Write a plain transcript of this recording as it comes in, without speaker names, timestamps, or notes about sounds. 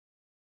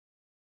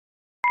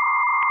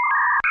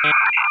No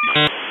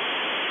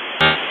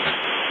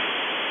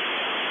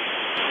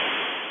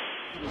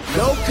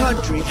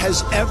country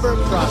has ever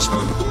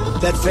prospered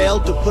that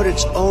failed to put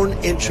its own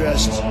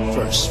interests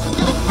first.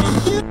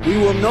 We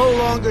will no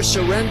longer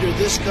surrender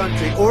this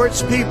country or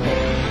its people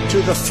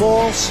to the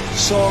false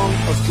song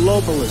of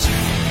globalism.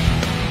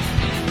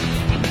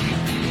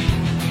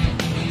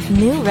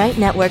 New Right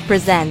Network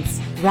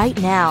presents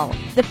Right Now,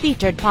 the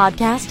featured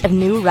podcast of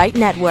New Right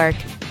Network.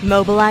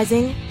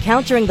 Mobilizing,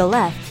 countering the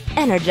left,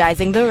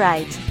 energizing the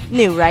right.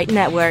 New Right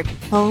Network,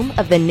 home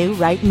of the New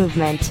Right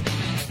movement.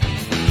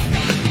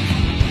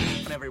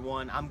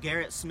 I'm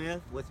Garrett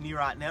Smith with New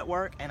Right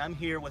Network, and I'm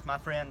here with my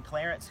friend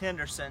Clarence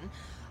Henderson.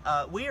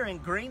 We are in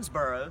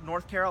Greensboro,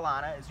 North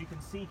Carolina. As you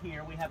can see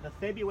here, we have the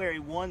February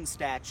 1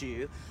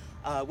 statue,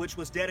 which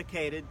was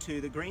dedicated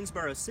to the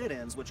Greensboro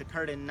sit-ins, which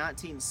occurred in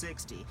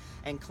 1960.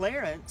 And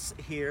Clarence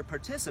here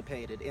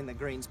participated in the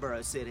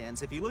Greensboro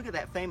sit-ins. If you look at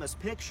that famous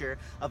picture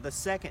of the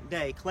second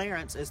day,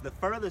 Clarence is the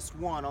furthest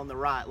one on the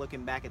right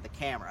looking back at the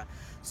camera.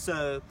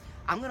 So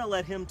I'm going to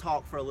let him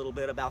talk for a little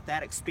bit about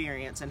that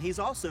experience. And he's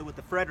also with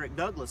the Frederick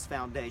Douglass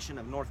Foundation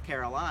of North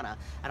Carolina.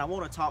 And I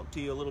want to talk to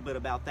you a little bit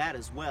about that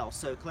as well.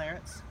 So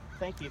Clarence,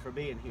 thank you for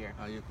being here.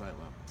 Oh, you're quite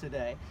welcome.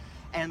 Today.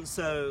 And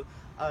so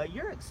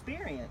your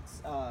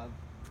experience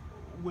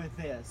with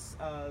this,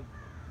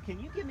 can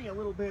you give me a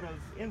little bit of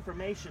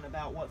information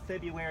about what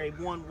February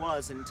 1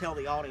 was and tell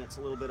the audience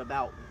a little bit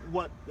about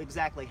what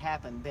exactly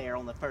happened there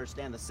on the first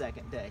and the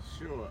second day?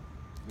 Sure.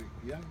 The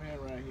young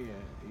man right here,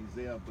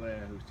 Ezell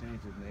Blair, who's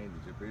changed his name to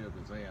Jabril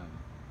Gazam,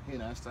 he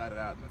and I started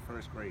out in the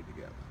first grade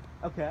together.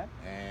 Okay.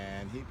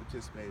 And he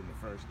participated in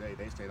the first day.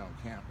 They stayed on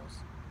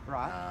campus.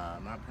 Right.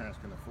 My parents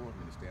couldn't afford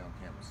me to stay on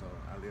campus, so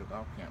I lived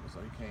off campus.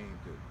 So he came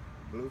to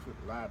Bluefoot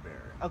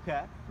Library.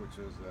 Okay. Which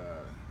was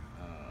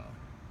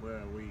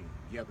where we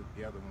gathered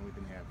together when we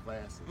didn't have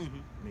classes. Mm-hmm.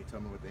 And he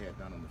told me what they had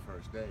done on the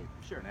first day.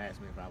 Sure. And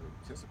asked me if I would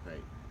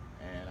participate.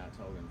 And I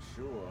told him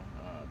sure,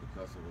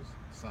 because it was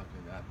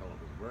something that I thought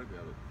was worthy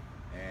of it.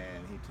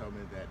 And he told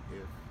me that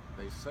if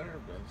they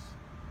served us,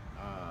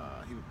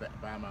 he would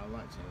buy my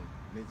lunch. And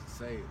needless to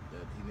say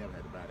that he never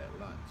had to buy that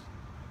lunch.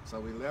 So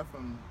we left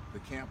from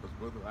the campus,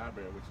 Bluefoot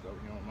Library, which is over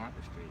here on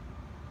Market Street,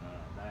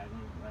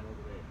 diagonal right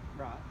over there.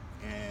 Right.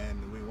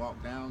 And we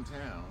walked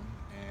downtown.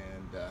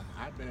 And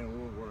I've been in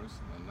Woolworths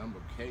on a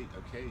number of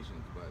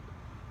occasions, but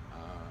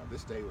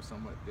this day was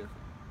somewhat different.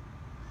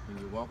 When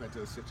you walk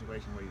into a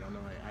situation where you don't know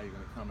how you're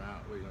going to come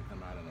out, whether you're going to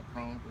come out in a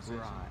prone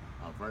position,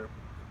 a vertical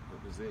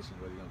position,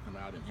 whether you're going to come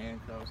out in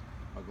handcuffs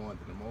or going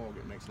to the morgue,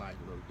 it makes life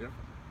a little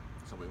different.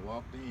 So we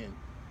walked in,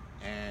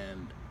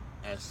 and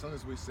as soon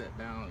as we sat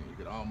down, you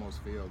could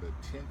almost feel the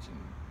tension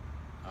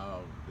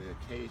of the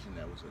occasion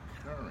that was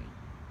occurring.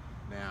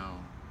 Now,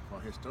 for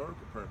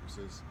historical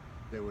purposes,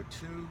 there were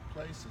two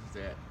places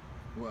that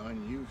were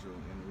unusual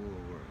in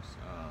Woolworths.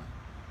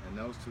 And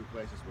those two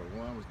places were,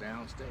 one was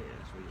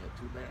downstairs, where you had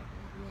two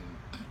bathrooms,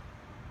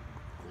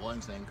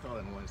 one saying color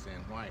and one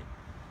saying white.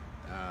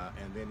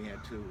 And then you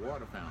had two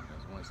water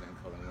fountains, one saying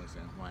color and one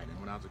saying white. And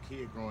when I was a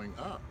kid growing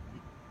up,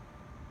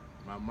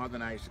 my mother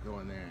and I used to go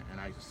in there,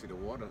 and I used to see the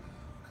water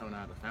coming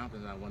out of the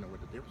fountain, and I wondered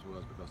what the difference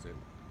was, because they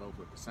both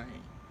looked the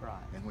same. Right.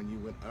 And when you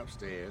went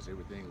upstairs,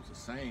 everything was the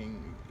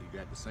same. You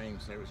got the same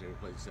service every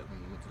place except when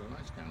you went to the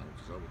lunch counter,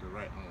 which is over to the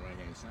right, on the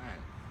right-hand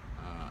side.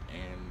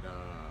 And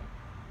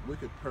we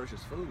could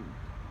purchase food,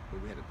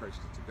 but we had to purchase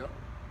it to go.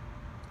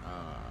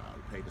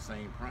 We paid the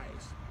same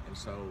price. And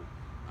so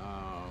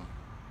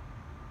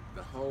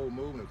the whole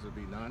movement was to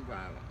be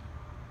nonviolent.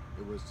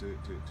 It was to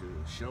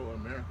show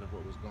America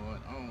what was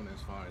going on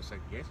as far as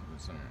segregation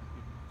is concerned.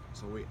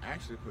 So we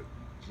actually put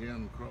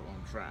Jim Crow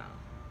on trial.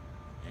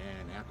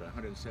 And after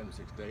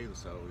 176 days or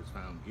so, he was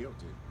found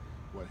guilty.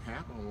 What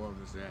happened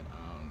was that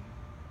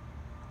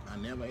I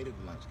never ate at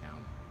the lunch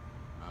counter.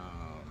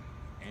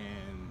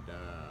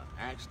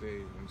 Actually,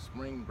 when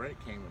spring break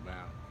came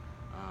about,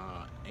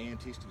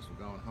 A&T students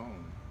were going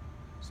home.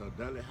 So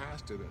Dudley High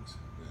students,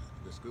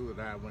 the school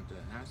that I went to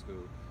high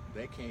school,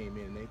 they came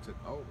in and they took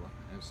over.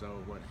 And so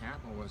what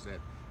happened was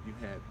that you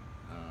had,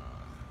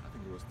 I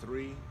think it was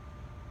 3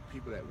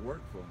 people that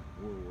worked for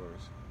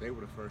Woolworths. They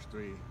were the first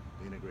 3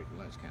 to integrate the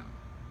lunch counter.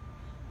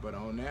 But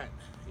on that,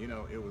 you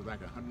know, it was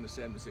like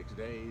 176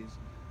 days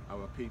of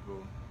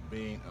people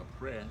being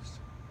oppressed,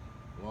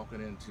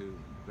 walking into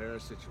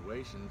various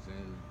situations,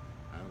 and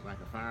it was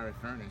like a fiery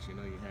furnace. You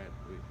know,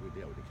 we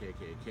dealt with the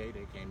KKK.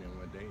 They came in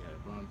one day, had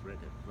a bomb threat,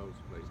 had to close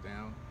the place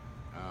down.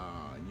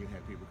 And you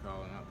had people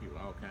calling out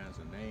people all kinds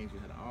of names. You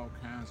had all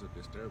kinds of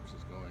disturbances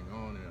going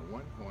on. And at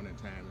one point in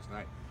time, it's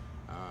like,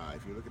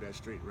 if you look at that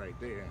street right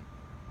there,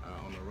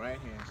 on the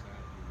right-hand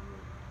side,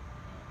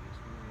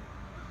 it's where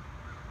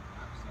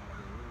outside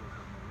the rules,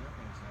 and on the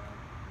left-hand side,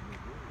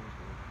 the rules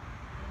were,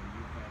 and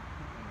you had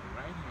people on the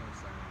right-hand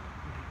side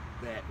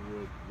that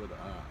were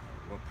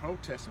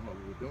protesting what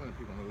we were doing, and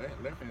people on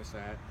the left-hand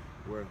side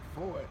were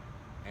for it,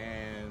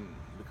 and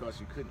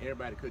because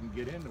everybody couldn't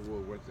get into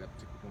Woolworths at that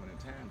particular point in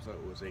time, so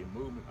it was a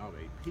movement of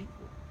a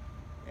people.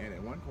 And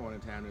at one point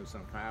in time, there was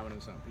some 500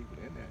 and some people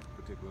in that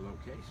particular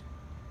location.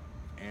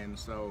 And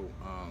so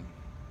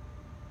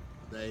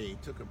they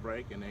took a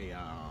break and they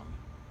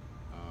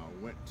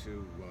went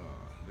to,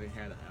 they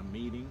had a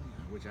meeting,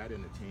 which I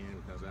didn't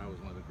attend because I was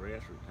one of the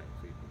grassroots type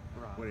people.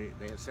 Right. Where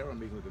they had several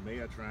meetings with the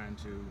mayor trying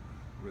to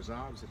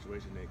resolve the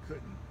situation. They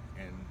couldn't.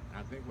 And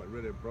I think what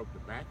really broke the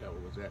back of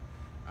it was that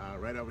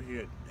right over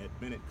here at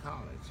Bennett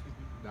College,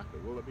 Dr.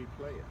 Willoughby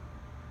Player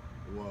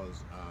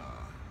was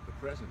the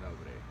president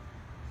over there.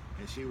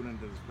 And she went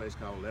into this place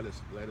called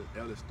Ellis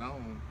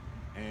Stone,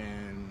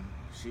 and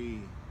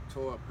she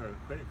tore up her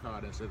credit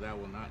card and said, I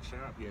will not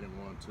shop here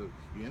anymore until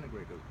you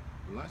integrate the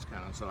lunch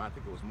counter. So I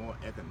think it was more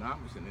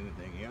economics than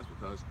anything else,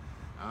 because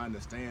I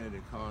understand that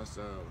it costs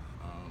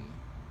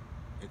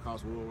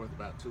Woolworth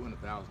about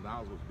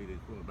 $200,000, which would be the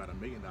equivalent of about $1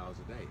 million a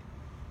day.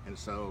 And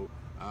so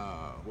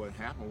what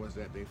happened was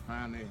that they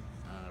finally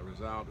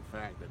resolved the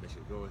fact that they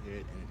should go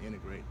ahead and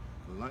integrate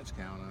the lunch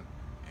counter.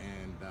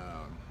 And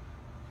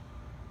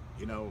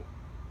you know,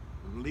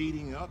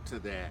 leading up to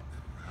that,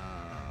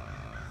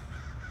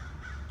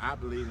 I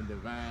believe in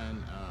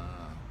divine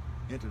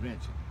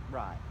intervention.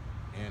 Right.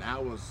 And I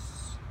was,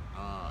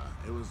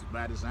 it was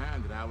by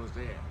design that I was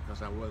there,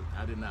 because I was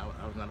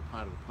not a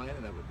part of the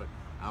planning of it, but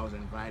I was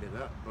invited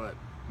up. But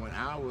when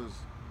I was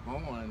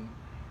born,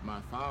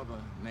 my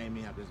father named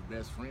me after his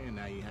best friend.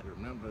 Now you have to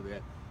remember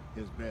that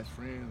his best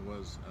friend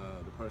was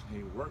the person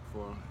he worked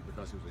for,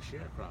 because he was a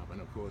sharecropper, and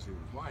of course he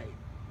was white.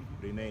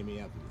 But he named me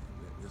after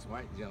this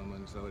white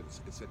gentleman, so it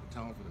set the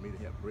tone for me to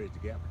help bridge the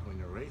gap between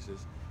the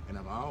races. And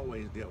I've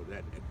always dealt with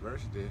that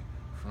adversity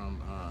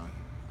from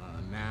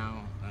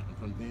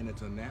from then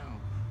until now.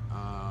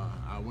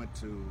 I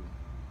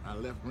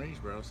left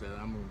Greensboro, said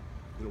I'm gonna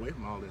get away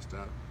from all this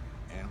stuff.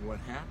 And what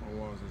happened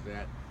was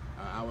that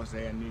I was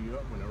there in New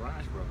York when the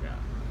riots broke out.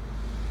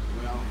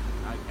 Well,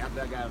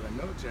 after I got out of the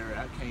military,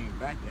 I came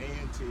back to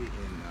A&T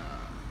in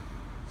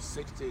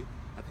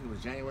I think it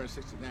was January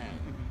 '69.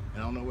 And I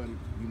don't know whether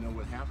you know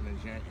what happened in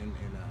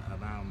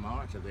around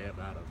March of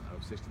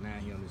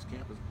 69 here on this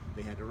campus.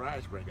 They had the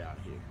riots break out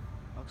here.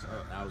 Okay. So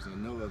I was in the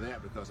middle of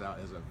that because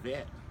as a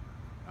vet,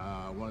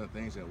 one of the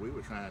things that we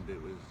were trying to do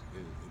was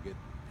get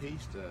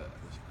peace to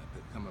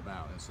come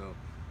about. And so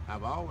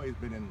I've always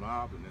been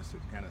involved in this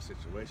kind of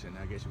situation.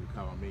 I guess you would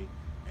call me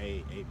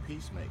a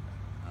peacemaker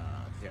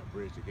to help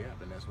bridge the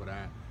gap. And that's what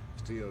I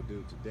still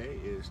do today,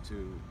 is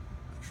to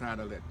try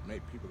to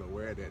make people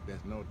aware that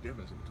there's no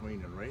difference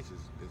between the races.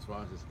 As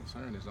far as it's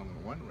concerned, there's only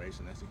one race,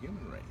 and that's the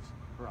human race.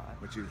 Right.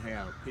 But you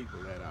have people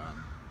that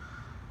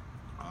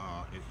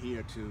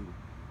adhere to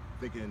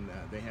thinking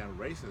they have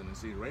racism. And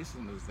see,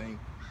 racism is the thing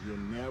you're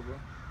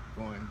never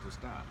going to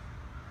stop.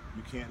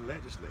 You can't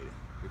legislate it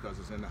because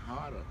it's in the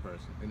heart of a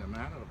person, in the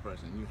mind of a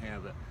person. You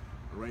have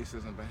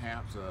racism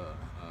perhaps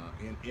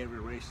in every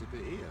race that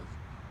there is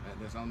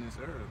that's on this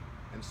earth.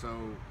 And so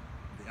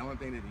the only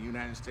thing that the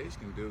United States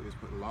can do is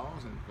put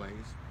laws in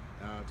place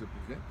to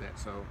prevent that.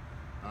 So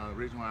the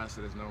reason why I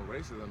said there's no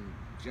racism,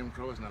 Jim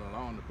Crow is not a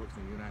law in the books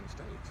in the United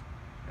States.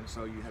 And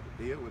so you have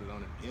to deal with it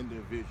on an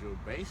individual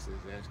basis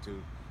as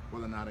to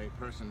whether or not a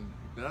person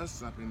does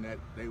something that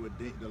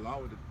the law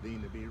would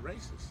deem to be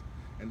racist.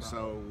 And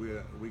so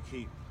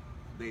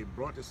they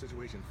brought the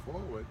situation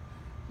forward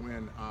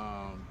when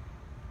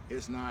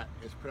it's not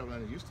as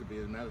prevalent as it used to be.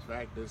 As a matter of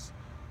fact, it's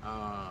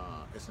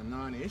a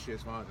non-issue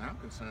as far as I'm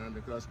concerned,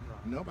 because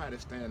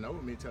nobody's standing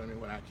over me telling me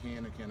what I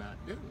can and cannot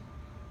do.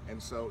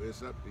 And so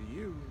it's up to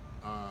you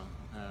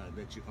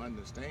that you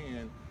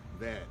understand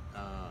that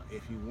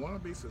if you want to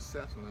be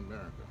successful in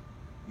America,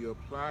 you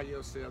apply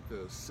yourself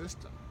to a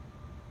system,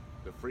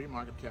 the free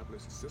market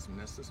capitalist system.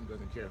 That system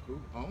doesn't care who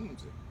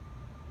owns it.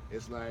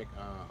 It's like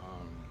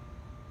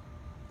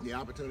the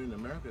opportunity in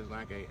America is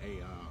like a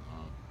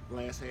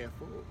glass half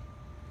full.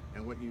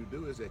 And what you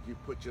do is that you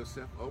put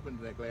yourself open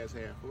to that glass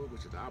half full,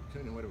 which is the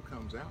opportunity, and whatever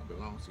comes out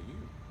belongs to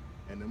you.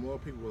 And the more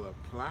people will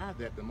apply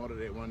that, the more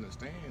they will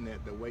understand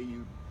that the way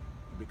you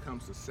become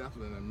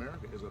successful in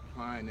America is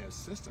applying that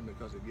system,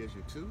 because it gives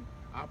you two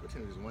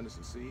opportunities, one to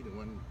succeed and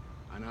one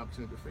an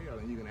opportunity to fail.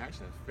 And you can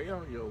actually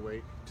fail your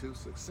way to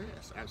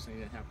success. I've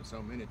seen it happen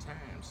so many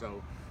times.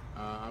 So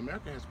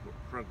America has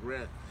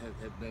progressed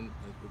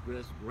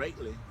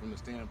greatly from the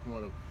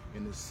standpoint of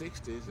in the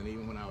 60s, and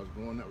even when I was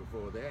growing up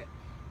before that,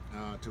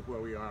 to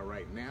where we are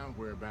right now,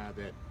 whereby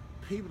that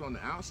people on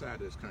the outside of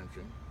this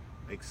country,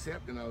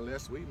 except and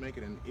unless we make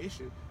it an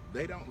issue,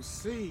 they don't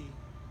see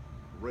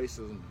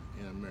racism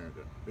in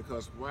America.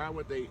 Because why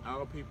would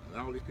all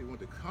these people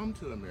want to come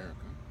to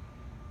America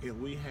if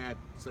we had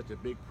such a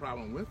big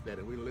problem with that?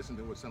 If we listened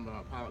to what some of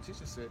our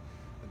politicians said,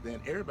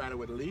 then everybody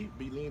would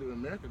be leaving to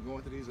America,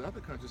 going to these other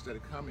countries that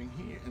are coming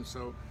here. And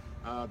so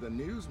the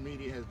news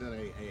media has done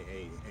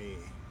a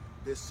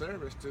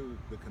disservice to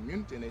the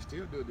community, and they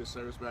still do a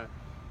disservice by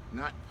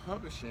not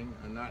publishing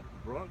or not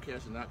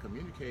broadcasting, not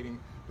communicating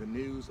the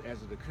news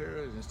as it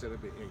occurs, instead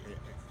of it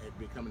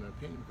becoming an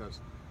opinion.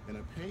 Because an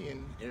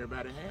opinion,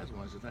 everybody has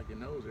one. It's just like your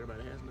nose,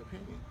 everybody has an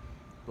opinion.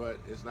 But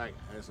it's like,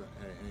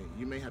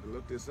 you may have to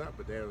look this up,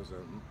 but there was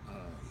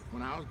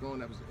when I was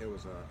growing up, it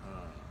was a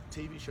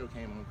TV show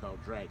came on called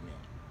Dragnet.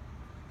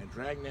 And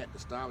Dragnet, the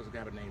star, was a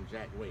guy named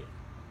Jack Webb.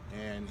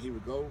 And he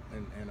would go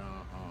and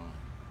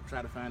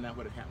try to find out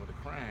what had happened with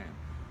the crime.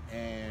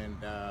 And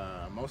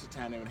most of the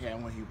time they would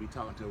have when he would be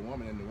talking to a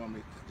woman, and the woman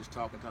would just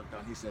talk. And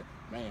he said,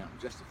 ma'am,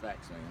 just the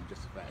facts, ma'am,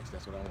 just the facts.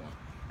 That's what I want.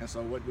 And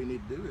so what we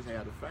need to do is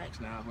have the facts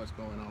now, what's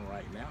going on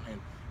right now. And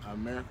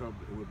America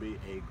would be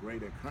a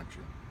greater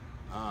country.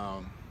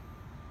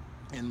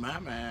 In my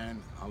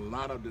mind, a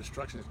lot of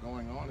destruction that's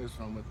going on is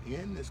from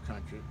within this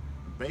country,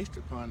 based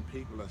upon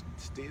people are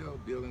still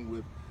dealing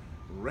with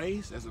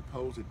race as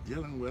opposed to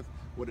dealing with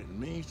what it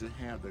means to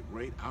have the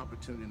great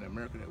opportunity in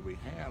America that we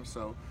have.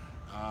 So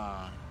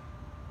I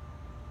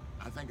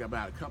think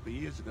about a couple of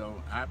years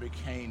ago, I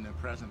became the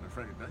president of the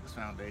Frederick Douglass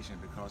Foundation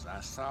because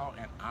I saw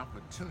an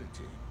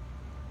opportunity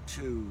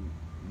to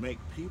make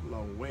people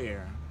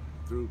aware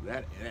through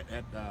that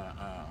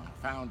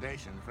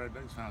foundation, the Frederick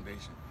Douglass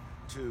Foundation,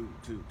 to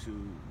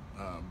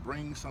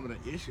bring some of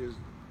the issues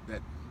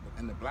that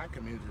in the black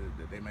community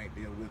that they might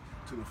deal with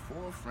to the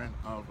forefront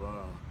of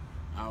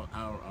our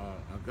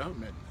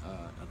government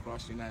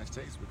across the United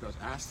States, because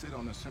I sit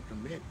on the central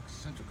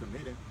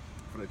committee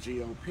for the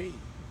GOP,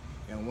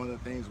 and one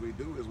of the things we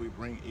do is we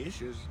bring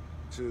issues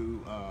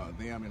to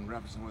them in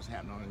reference to what's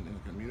happening in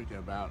the community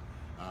about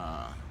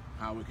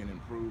how we can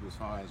improve as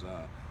far as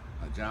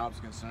jobs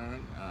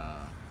concerned,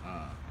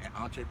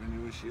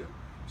 entrepreneurship,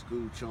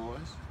 school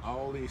choice,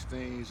 all these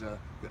things.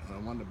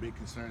 One of the big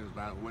concerns is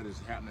about what is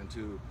happening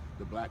to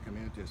the black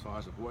community as far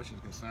as abortion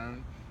is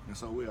concerned. And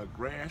so we're a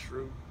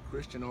grassroots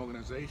Christian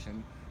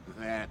organization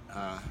that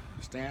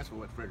stands for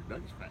what Frederick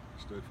Douglass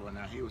stood for.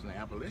 Now, he was an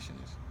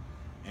abolitionist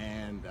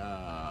and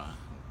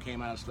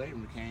came out of slavery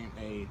and became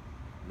a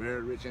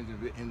very rich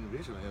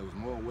individual. It was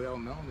more well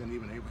known than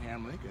even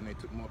Abraham Lincoln. They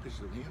took more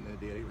pictures of him than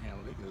they did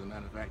Abraham Lincoln. As a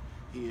matter of fact,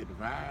 he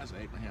advised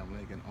Abraham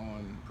Lincoln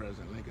on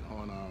President Lincoln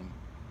on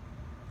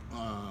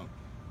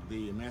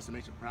the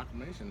Emancipation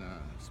Proclamation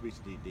speech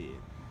that he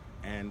did.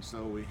 And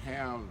so we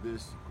have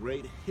this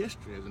great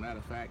history. As a matter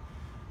of fact,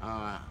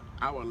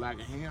 I would like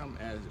him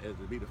as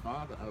to be the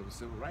father of the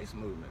Civil Rights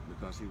Movement,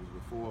 because he was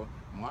before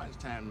Martin's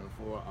time and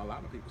before a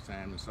lot of people's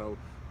time. And so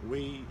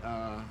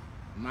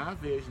my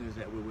vision is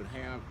that we would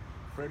have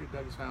Frederick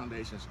Douglass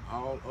Foundations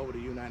all over the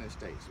United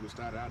States. We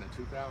started out in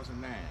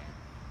 2009,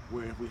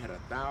 where if we had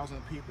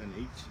 1,000 people in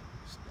each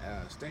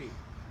state,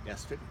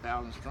 that's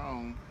 50,000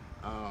 strong,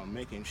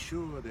 making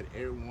sure that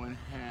everyone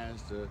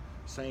has the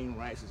same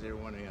rights as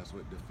everyone else,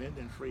 with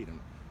defending freedom,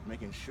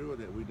 making sure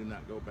that we do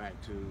not go back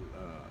to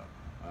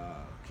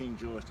King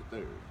George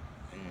III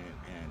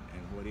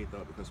and what he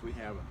thought, because we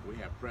have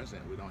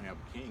president, we don't have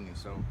a king. And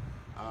so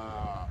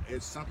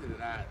it's something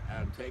that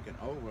I've taken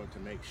over to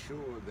make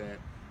sure that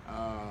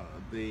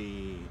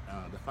the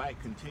fight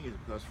continues,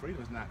 because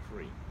freedom is not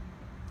free.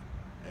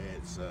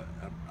 It's a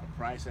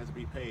price has to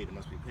be paid. It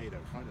must be paid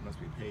up front. It must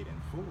be paid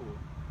in full.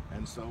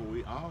 And so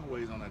we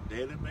always, on a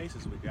daily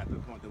basis, we got to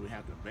the point that we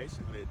have to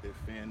basically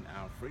defend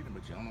our freedom.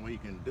 But the only way you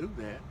can do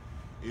that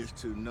is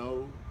to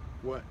know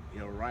what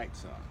your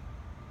rights are.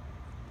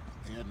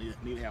 You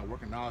need to have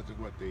working knowledge of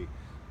what the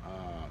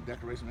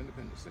Declaration of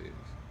Independence says,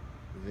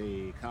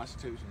 the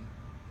Constitution,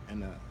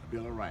 and the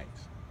Bill of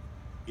Rights.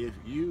 If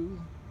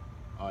you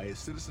are a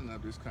citizen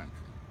of this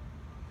country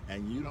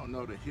and you don't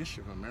know the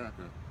history of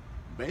America,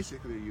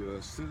 basically you're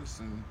a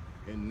citizen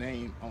in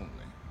name only,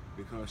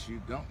 because you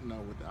don't know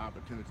what the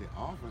opportunity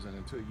offers. And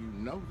until you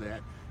know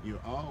that,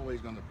 you're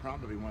always going to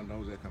probably be one of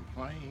those that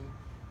complain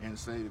and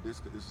say that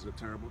this is a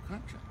terrible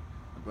country.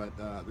 But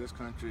this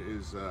country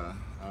is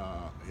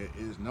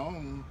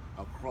known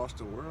across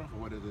the world for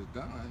what it has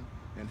done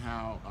and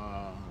how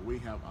we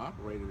have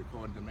operated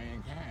according to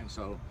mankind.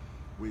 So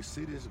we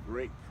see this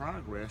great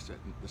progress that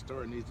the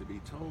story needs to be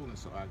told. And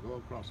so I go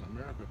across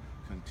America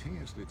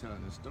continuously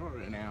telling the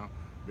story. And now,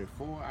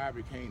 before I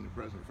became the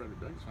president of the Frederick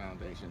Douglass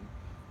Foundation,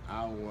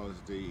 I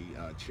was the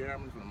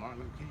chairman for the Martin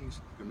Luther King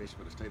Commission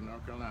for the state of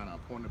North Carolina,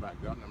 appointed by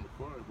Governor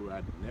McCrory, who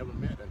I'd never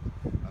met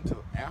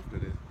until after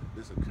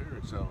this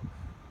occurred. So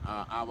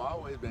I've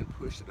always been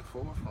pushed to the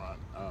forefront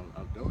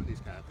of doing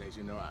these kind of things.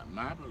 You know,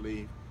 my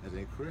belief as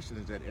a Christian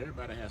is that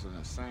everybody has an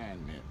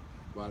assignment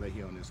while they're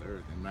here on this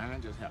earth, and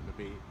mine just happened to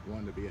be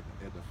one to be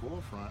at the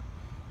forefront,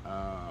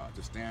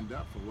 to stand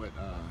up for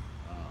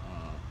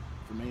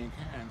for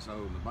mankind.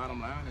 So the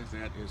bottom line is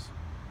that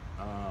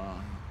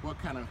what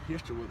kind of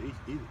history will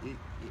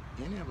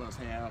any of us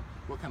have?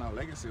 What kind of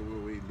legacy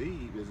will we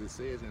leave? As it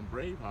says in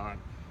Braveheart,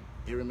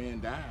 every man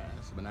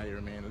dies, but not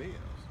every man lives.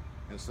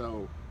 And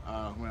so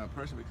when a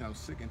person becomes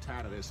sick and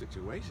tired of their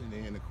situation,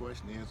 then the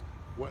question is,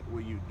 what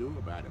will you do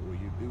about it? Will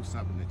you do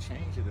something to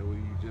change it, or will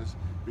you just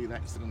be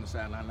like, sit on the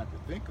sideline like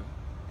a thinker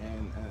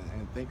and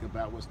think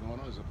about what's going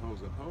on as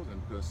opposed to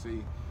opposing? Because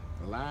see,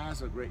 the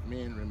lives of great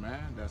men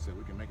remind us that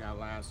we can make our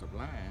lives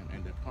sublime,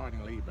 and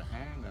departing leave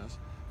behind us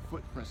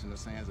footprints in the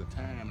sands of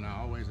time. And I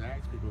always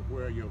ask people,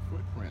 where are your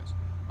footprints?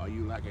 Are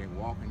you like a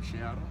walking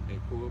shadow, a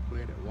pool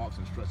player that walks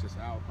and stretches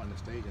out upon the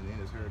stage and then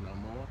is heard no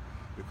more?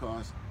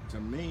 Because to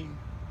me,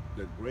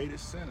 the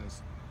greatest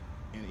sentence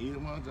in either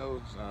one of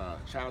those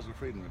Charters of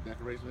Freedom, the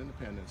Declaration of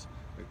Independence,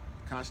 the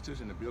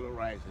Constitution, the Bill of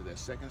Rights, that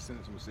second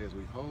sentence which says,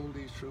 we hold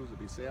these truths to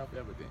be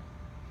self-evident,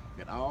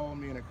 that all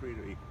men are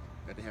created equal,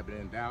 that they have been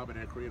endowed by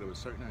their Creator with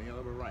certain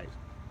unalienable rights,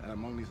 and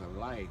among these are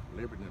life,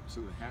 liberty, and the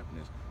pursuit of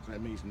happiness. So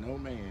that means no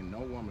man, no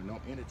woman, no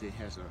entity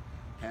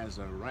has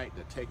a right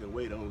to take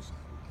away those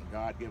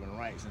God-given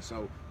rights. And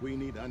so we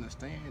need to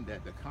understand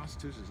that the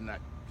Constitution does not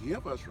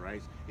give us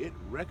rights, it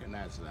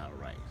recognizes our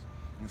rights.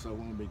 And so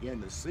when we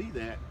begin to see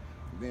that,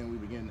 then we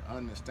begin to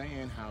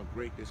understand how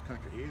great this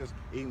country is,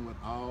 even with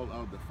all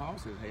of the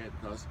faults it had,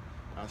 because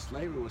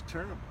slavery was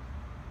terrible.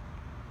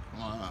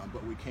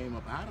 But we came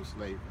up out of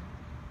slavery,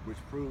 which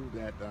proved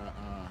that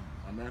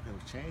America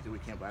was changing. We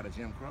came up out of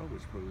Jim Crow,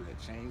 which proved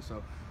that change.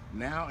 So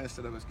now,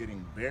 instead of us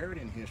getting buried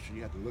in history,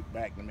 you have to look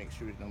back to make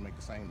sure you don't make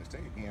the same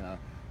mistake again.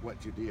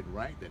 What you did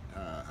right, that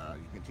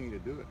you continue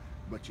to do it.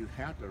 But you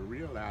have to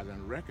realize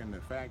and reckon the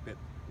fact that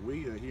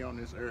we are here on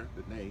this earth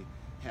today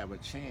have a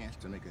chance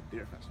to make a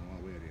difference in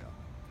one way or the other.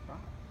 Right.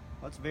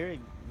 Well, it's very,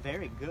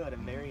 very good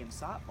and very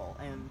insightful.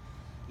 And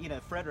you know,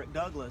 Frederick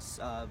Douglass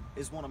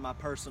is one of my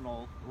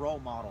personal role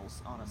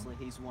models, honestly.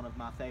 He's one of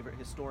my favorite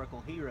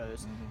historical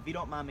heroes. If you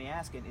don't mind me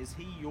asking, is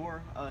he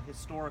your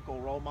historical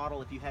role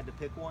model if you had to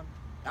pick one?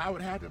 I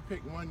would have to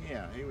pick one,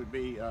 yeah. He would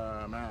be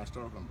my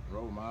historical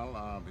role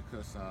model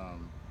because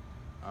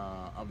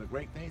of the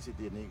great things he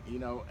did. And, you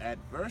know,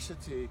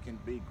 adversity can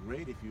be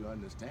great if you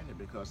understand it,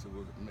 because it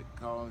will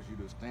cause you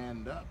to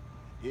stand up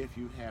if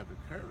you have the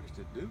courage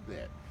to do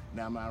that.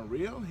 Now, my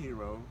real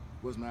hero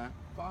was my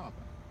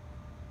father.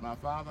 My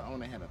father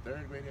only had a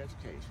third grade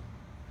education,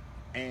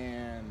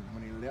 and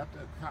when he left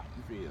the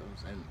cotton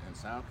fields in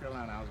South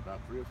Carolina, I was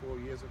about 3 or 4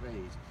 years of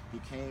age, he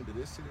came to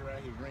this city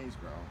right here,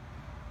 Greensboro,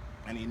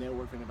 and he never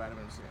worked for anybody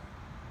but himself.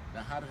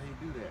 Now, how did he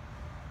do that?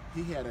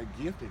 He had a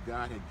gift that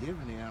God had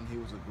given him. He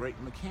was a great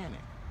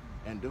mechanic,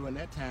 and during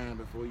that time,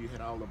 before you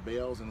had all the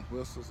bells and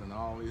whistles and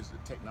all this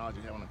technology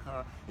you have on the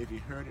car, if you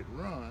heard it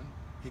run,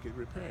 he could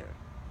repair it,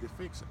 he could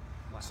fix it.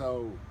 Wow.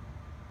 So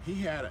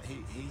he had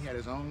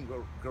his own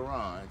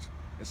garage.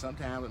 And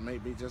sometimes it may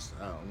be just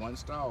one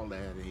stall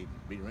that he'd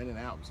be renting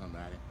out to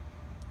somebody.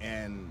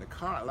 And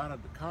a lot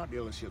of the car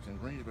dealerships in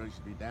Greensboro used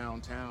to be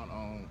downtown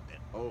on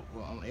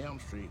Elm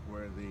Street,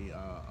 where in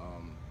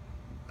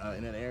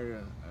that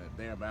area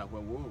there about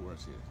where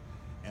Woolworths is.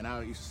 And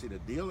I used to see the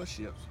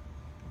dealerships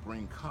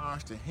bring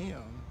cars to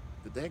him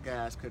that their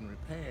guys couldn't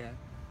repair,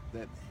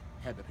 that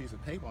had the piece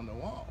of tape on the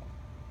wall.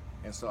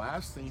 And so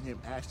I've seen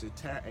him actually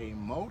tear a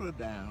motor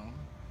down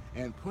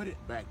and put it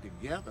back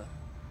together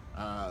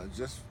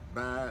just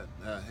by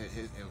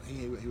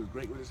he was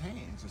great with his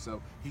hands, and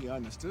so he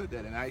understood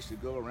that. And I used to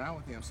go around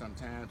with him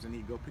sometimes, and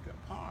he'd go pick up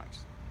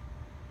parts,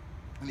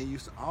 and he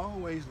used to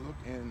always look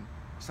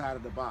inside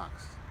of the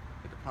box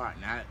at the part.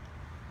 Now,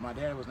 my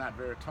dad was not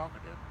very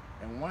talkative,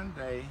 and one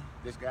day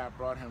this guy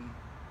brought him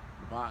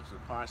the box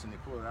of parts, and he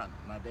pulled it out.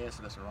 My dad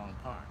said, "That's the wrong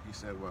part." He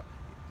said, "Well,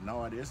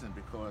 no, it isn't,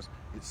 because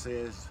it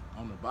says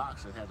on the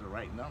box it has the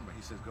right number."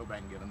 He says, "Go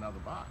back and get another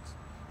box."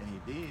 And he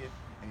did,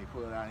 and he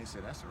pulled it out, and he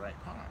said, "That's the right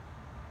part."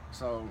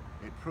 So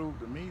it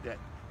proved to me that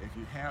if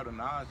you have the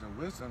knowledge and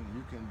wisdom,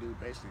 you can do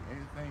basically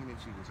anything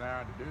that you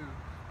desire to do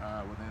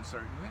within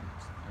certain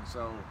limits. And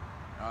so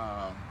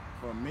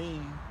for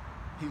me,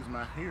 he was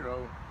my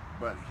hero.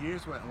 But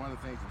here's one of the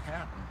things that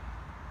happened.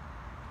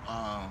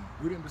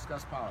 We didn't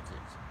discuss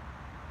politics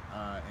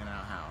in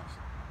our house.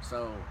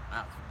 So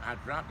I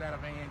dropped out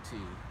of A&T,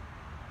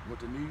 went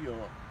to New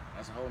York.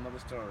 That's a whole nother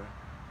story.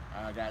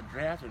 I got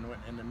drafted and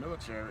went in the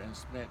military and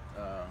spent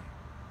the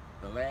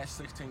last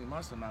 16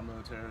 months of my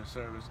military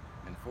service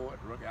in Fort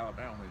Brooke,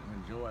 Alabama,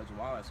 when George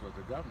Wallace was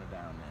the governor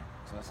down there.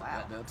 So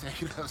that'll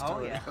take you to a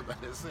story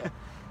about itself.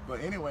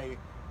 But anyway,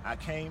 I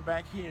came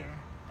back here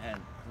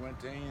and went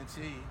to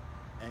A&T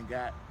and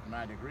got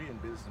my degree in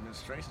business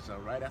administration. So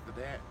right after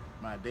that,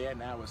 my dad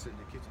and I were sitting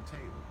at the kitchen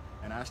table,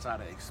 and I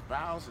started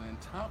espousing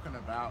and talking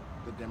about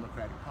the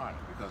Democratic Party,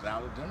 because I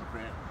was a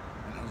Democrat,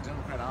 and I was a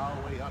Democrat all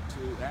the way up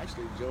to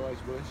actually George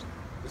Bush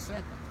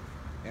II.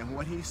 And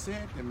what he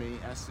said to me,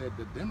 I said,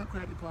 the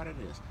Democratic Party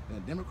this, and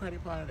the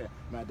Democratic Party that.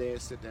 My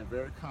dad sat there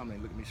very calmly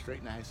and looked me straight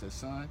in the eye. He said,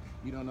 "Son,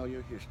 you don't know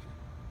your history."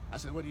 I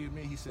said, "What do you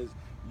mean?" He says,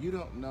 "You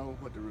don't know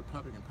what the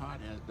Republican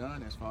Party has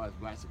done as far as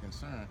blacks are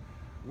concerned."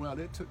 Well,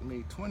 it took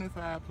me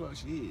 25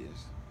 plus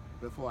years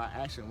before I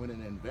actually went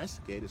and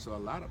investigated. So a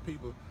lot of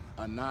people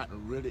are not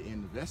really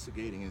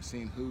investigating and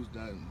seeing who's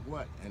done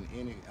what. And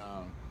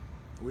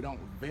we don't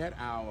vet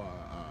our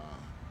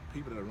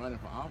people that are running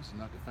for office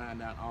enough to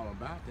find out all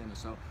about them. And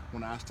so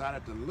when I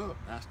started to look,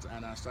 I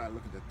started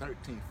looking at the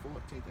 13th,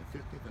 14th, and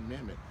 15th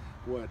Amendment,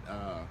 what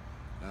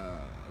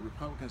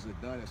Republicans have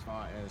done as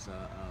far as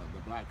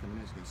the black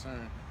community is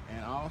concerned,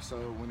 and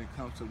also when it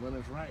comes to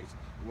women's rights.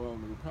 Well,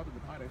 the Republican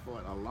Party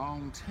fought a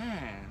long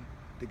time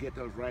to get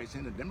those rights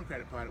in. The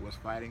Democratic Party was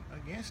fighting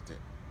against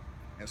it.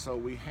 And so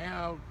we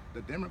have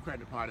the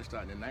Democratic Party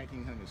starting in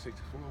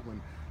 1964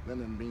 when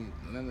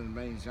Lyndon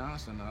Baines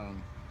Johnson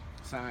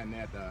signed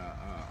that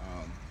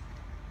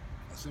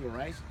civil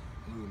rights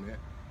movement,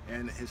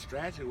 and his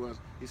strategy was,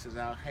 he says,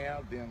 I'll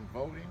have them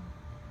voting,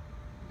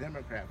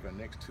 Democrat for the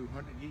next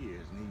 200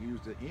 years, and he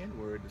used the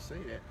N-word to say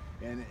that,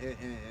 and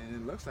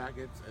it looks like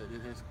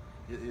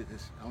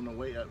it's on the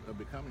way of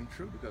becoming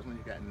true, because when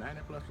you got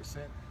 90+%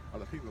 of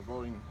the people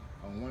voting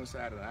on one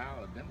side of the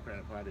aisle, the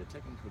Democratic Party,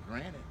 they're taken for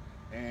granted,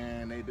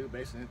 and they do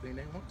basically anything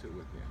they want to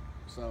with them.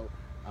 So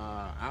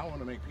I want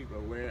to make people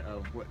aware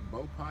of what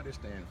both parties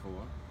stand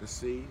for, to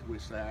see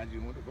which side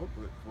you want to vote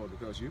for,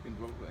 because you can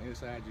vote for any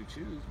side you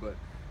choose, but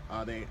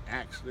are they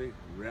actually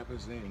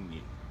representing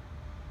you?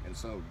 And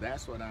so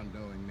that's what I'm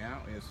doing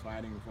now, is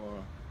fighting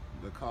for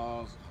the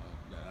cause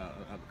of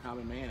the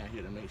common man out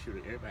here, to make sure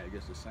that everybody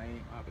gets the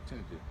same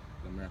opportunity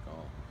that America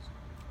offers.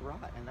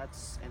 Right, and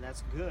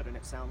that's good, and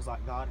it sounds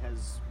like God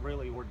has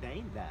really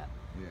ordained that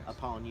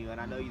upon you,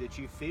 and I know that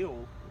you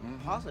feel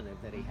positive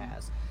that He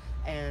has.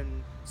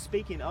 And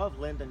speaking of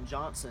Lyndon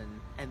Johnson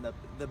and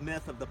the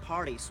myth of the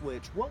party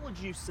switch, what would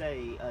you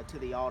say to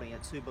the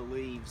audience who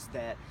believes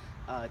that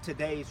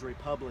today's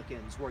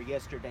Republicans were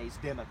yesterday's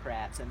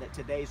Democrats, and that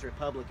today's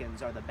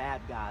Republicans are the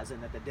bad guys,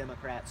 and that the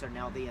Democrats are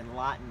now the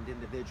enlightened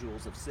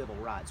individuals of civil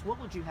rights? What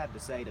would you have to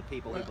say to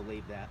people who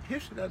believe that?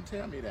 History doesn't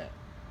tell me that.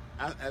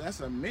 That's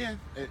a myth,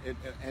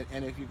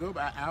 and if you go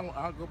back,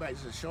 I'll go back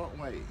just a short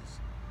ways.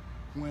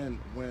 When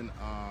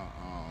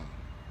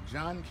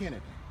John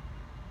Kennedy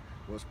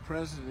was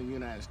president of the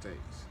United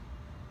States,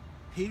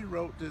 he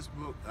wrote this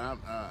book.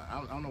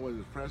 I don't know whether he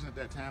was president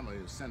at that time or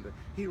he was senator.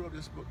 He wrote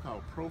this book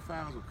called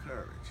Profiles of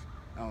Courage.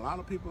 And a lot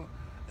of people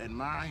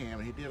admire him,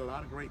 and he did a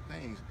lot of great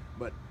things,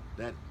 but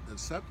that the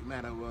subject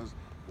matter was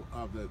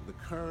of the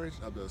courage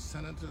of the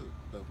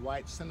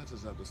white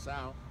senators of the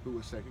South who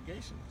were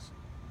segregationists.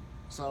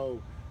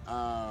 So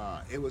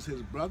it was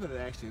his brother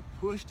that actually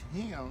pushed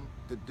him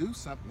to do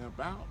something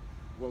about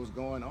what was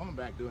going on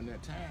back during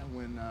that time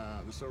when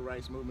the civil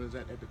rights movement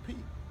was at the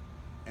peak.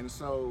 And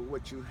so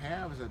what you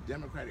have is a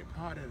Democratic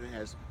Party that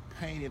has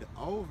painted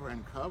over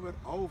and covered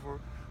over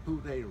who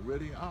they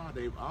really are.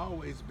 They've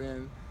always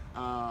been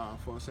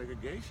for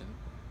segregation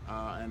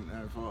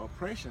and for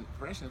oppression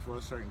for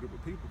a certain group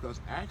of people, because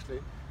actually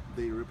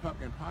the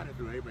Republican Party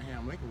through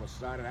Abraham Lincoln was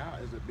started out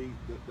as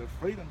the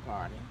Freedom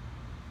Party,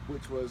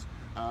 which was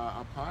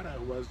a part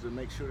of it was to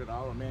make sure that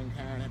all of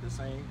mankind had the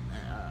same,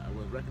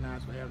 was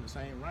recognized for having the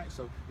same rights.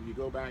 So if you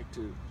go back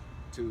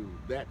to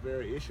that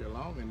very issue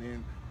alone, and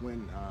then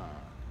when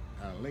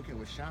Lincoln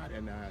was shot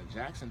and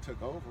Jackson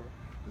took over,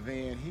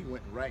 then he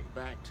went right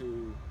back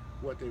to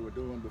what they were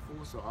doing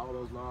before. So all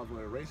those laws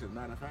were erased. As a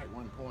matter of fact,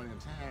 one point in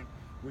time,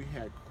 we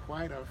had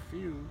quite a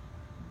few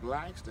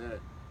blacks that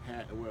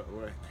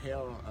were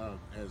held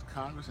as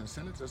Congress and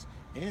senators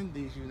in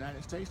these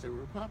United States that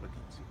were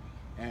Republicans.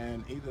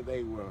 And either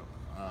they were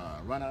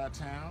run out of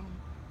town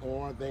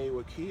or they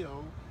were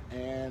killed,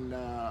 and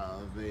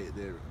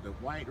the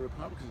white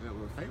Republicans that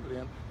were favored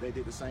them, they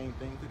did the same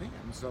thing to them.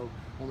 So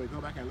when we go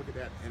back and look at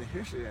that in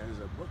history, there's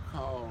a book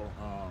called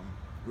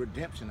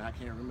Redemption. I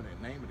can't remember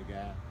the name of the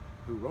guy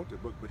who wrote the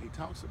book, but he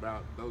talks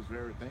about those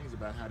very things,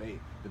 about how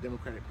the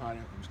Democratic Party,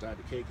 who started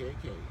the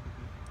KKK,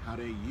 how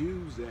they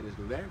use that as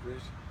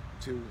leverage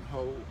to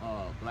hold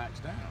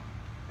blacks down.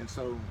 And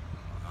so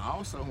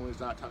also when we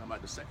start talking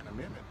about the Second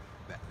Amendment,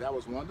 that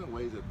was one of the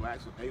ways that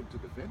blacks were able to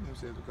defend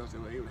themselves, because they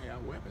were able to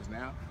have weapons.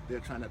 Now they're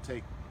trying to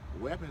take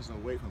weapons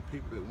away from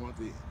people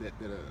that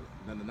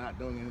are not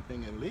doing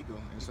anything illegal,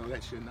 and so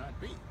that should not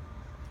be.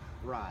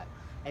 Right.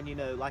 And you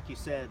know, like you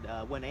said,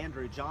 when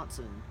Andrew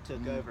Johnson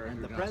took over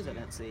the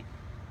presidency,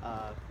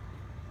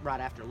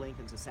 right after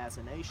Lincoln's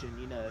assassination,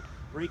 you know,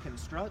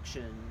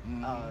 Reconstruction,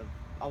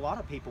 a lot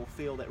of people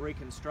feel that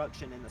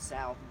Reconstruction in the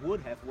South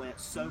would have went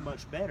so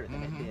much better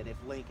than it did if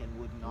Lincoln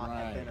would not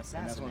have been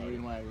assassinated. And that's one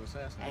reason why he was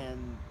assassinated.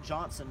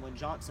 And when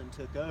Johnson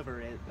took over,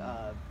 it,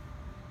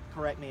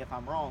 correct me if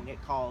I'm wrong,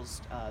 it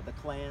caused the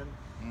Klan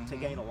to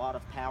gain a lot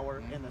of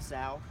power in the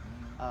South.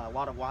 A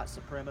lot of white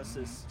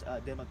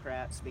supremacist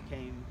Democrats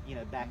became, you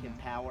know, back in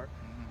power,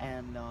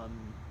 and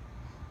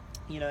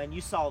you know, and you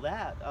saw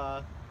that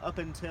up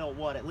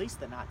until at least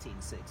the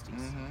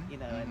 1960s, you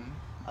know,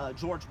 and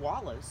George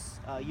Wallace,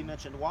 you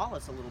mentioned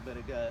Wallace a little bit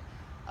ago.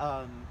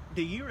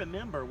 Do you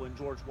remember when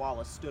George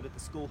Wallace stood at the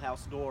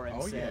schoolhouse door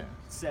and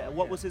said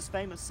what was his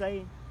famous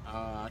saying?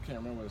 I can't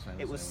remember what his famous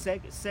saying was.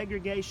 It was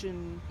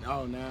segregation.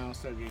 Oh, now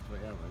segregation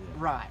forever.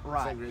 Yeah.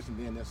 Right. Segregation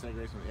then, that's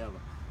segregation forever.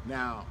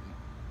 Now,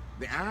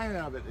 the irony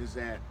of it is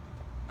that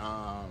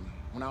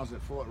when I was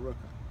at Fort Rooker,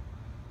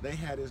 they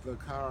had these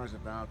little cards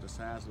about the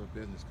size of a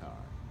business card,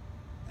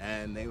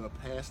 and they were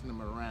passing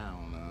them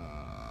around.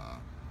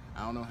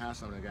 I don't know how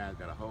some of the guys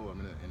got a hold of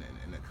them,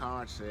 and the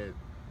card said,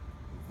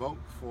 "Vote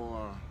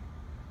for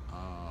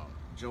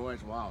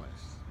George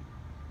Wallace,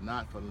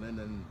 not for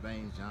Lyndon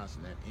Baines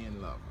Johnson, that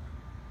end lover."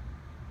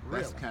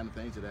 Really? That's the kind of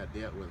things that I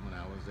dealt with when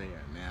I was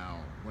there. Now,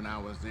 when I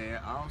was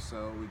there,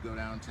 also, we go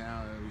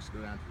downtown, and we used to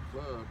go down to the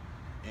club,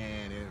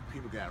 and if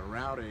people got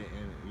rowdy,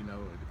 and you know,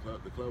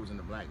 the club was in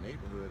the black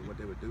neighborhood, what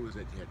they would do is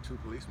that you had two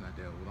policemen out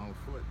there on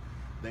foot.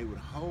 They would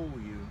hold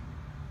you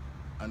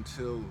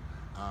until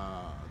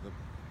the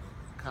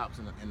cops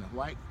and the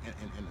white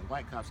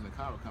cops in the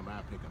car would come by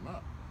and pick them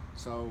up.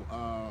 So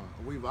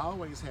we've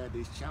always had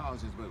these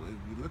challenges, but if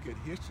you look at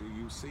history,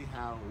 you see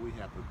how we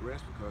have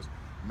progressed, because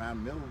my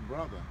middle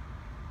brother,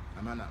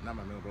 not my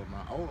middle brother,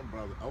 my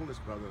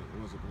oldest brother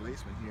was a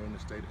policeman here in the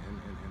state, in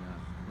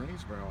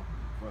Greensboro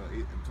for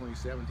between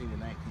 17 and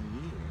 19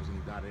 years, and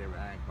he dotted every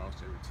I and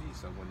crossed every T.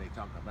 So when they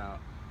talk about,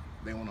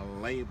 they want to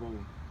label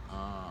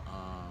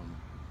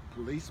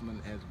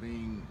policemen as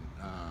being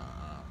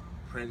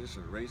prejudiced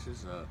or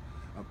racist,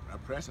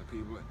 oppressing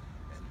people,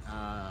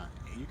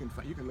 you can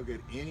look at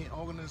any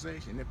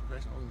organization, any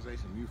professional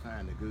organization, you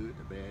find the good,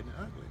 the bad, and the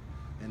ugly.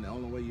 And the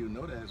only way you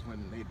know that is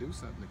when they do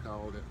something that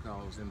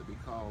calls them to be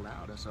called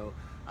out. And so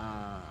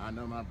I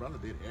know my brother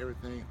did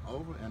everything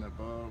over and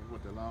above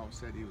what the law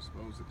said he was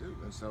supposed to do.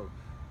 And so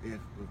if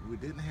we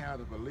didn't have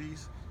the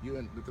police, you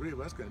and the three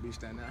of us couldn't be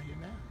standing out here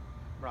now.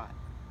 Right.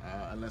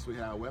 Unless we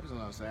had weapons on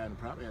our side, and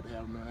probably had to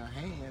have them in our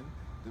hand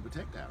to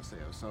protect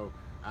ourselves. So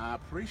I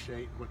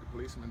appreciate what the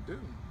policemen do.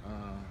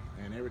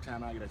 And every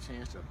time I get a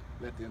chance to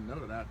let them know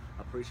that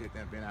I appreciate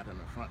them being out on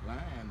the front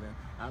line, then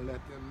I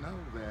let them know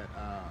that,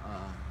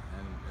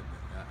 and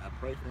I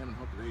pray for them and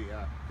hope that they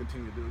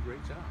continue to do a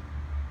great job.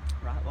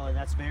 Right. Well,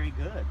 that's very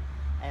good,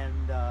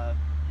 and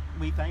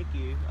we thank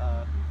you,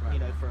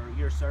 for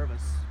your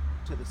service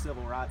to the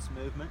civil rights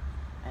movement,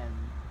 and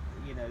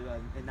in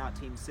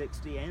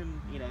 1960,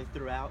 and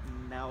throughout,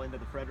 and now into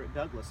the Frederick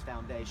Douglass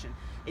Foundation.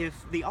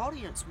 If the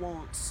audience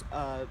wants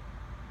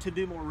to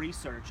do more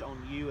research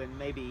on you and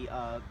maybe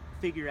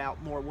figure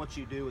out more what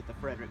you do with the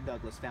Frederick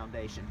Douglass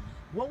Foundation,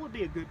 what would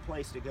be a good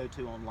place to go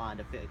to online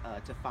to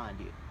find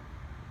you?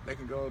 They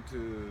can go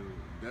to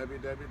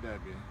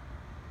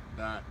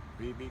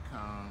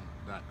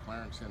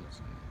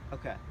www.bbcom.ClarenceHenderson.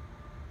 Okay.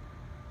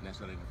 And that's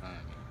where they can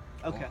find me.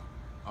 Okay.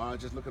 Or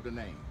just look up the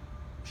name.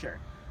 Sure.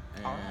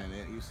 And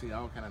you see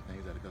all kind of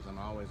things there, because I'm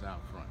always out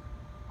front.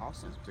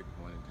 Awesome. At this particular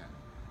point in time.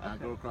 Okay. I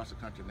go across the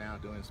country now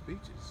doing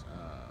speeches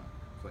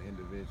for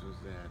individuals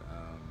that,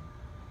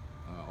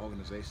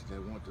 organizations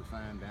that want to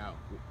find out,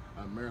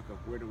 America,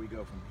 where do we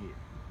go from here?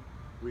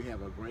 We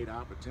have a great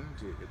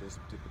opportunity at this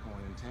particular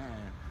point in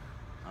time.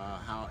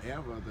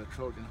 However, the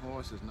Trojan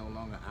horse is no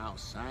longer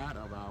outside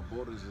of our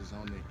borders, it's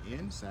on the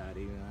inside,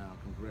 even in our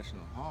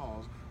congressional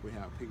halls. We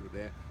have people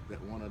that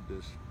want to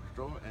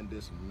destroy and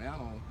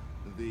dismantle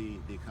the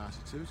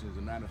Constitution. As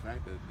a matter of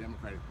fact, the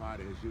Democratic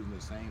Party is using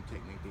the same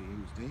technique they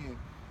used then,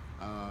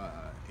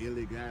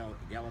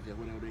 illegality, or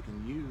whatever they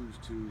can use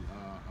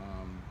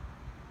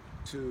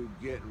to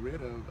get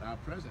rid of our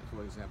president,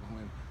 for example.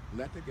 When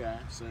let the guy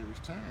serve his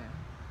term,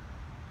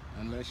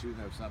 unless you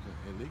have something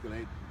illegal,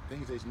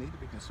 things they need to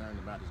be concerned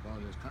about is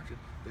going in this country,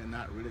 they're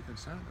not really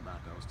concerned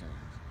about those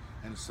things.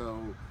 And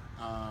so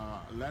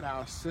let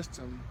our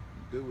system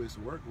do its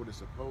work, what it's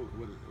supposed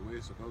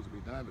to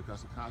be done,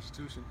 because the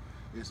Constitution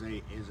is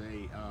a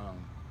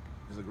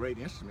great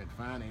instrument.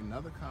 Find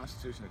another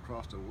constitution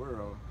across the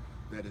world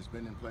that has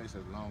been in place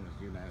as long as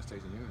the United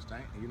States. And the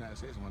United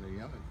States is one of the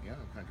younger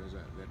countries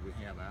that we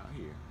have out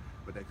here.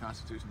 But that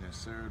Constitution has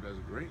served us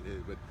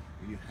greatly. But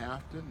you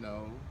have to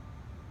know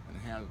and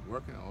have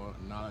working or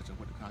knowledge of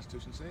what the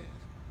Constitution says.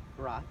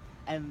 Right.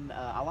 And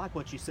I like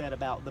what you said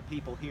about the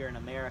people here in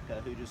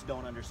America who just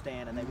don't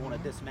understand, and they want to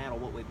dismantle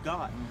what we've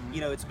got.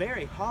 It's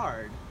very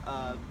hard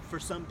for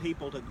some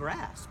people to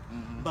grasp.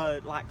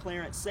 But like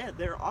Clarence said,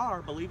 there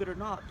are, believe it or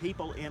not,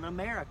 people in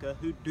America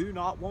who do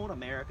not want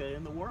America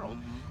in the world.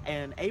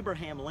 And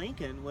Abraham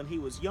Lincoln, when he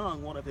was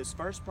young, one of his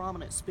first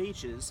prominent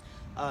speeches,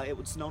 it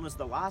was known as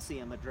the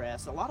Lyceum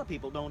Address. A lot of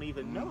people don't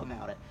even know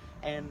about it.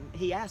 And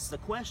he asks the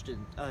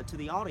question to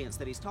the audience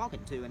that he's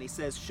talking to, and he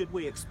says, should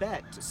we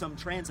expect some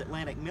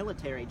transatlantic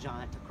military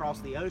giant to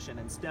cross the ocean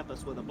and step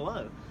us with a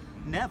blow?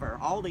 Never.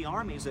 All the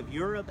armies of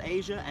Europe,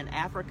 Asia, and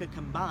Africa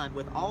combined,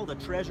 with all the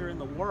treasure in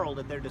the world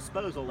at their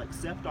disposal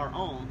except our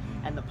own,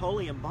 and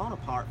Napoleon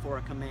Bonaparte for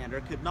a commander,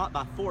 could not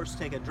by force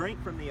take a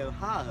drink from the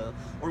Ohio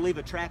or leave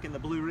a track in the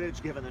Blue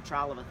Ridge given the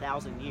trial of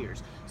 1,000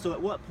 years. So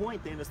at what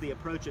point then is the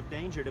approach of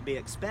danger to be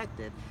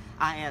expected?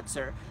 I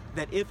answer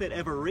that if it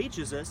ever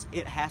reaches us,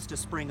 it has to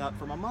spring up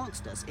from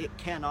amongst us. It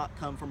cannot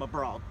come from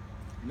abroad.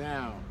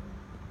 Now,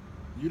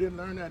 you didn't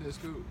learn that in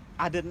school.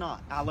 I did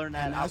not. I learned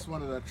that. And that's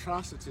one of the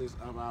atrocities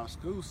of our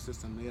school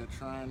system. They are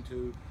trying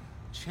to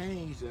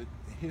change the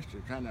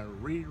history, trying to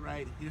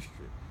rewrite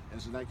history.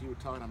 And so like you were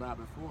talking about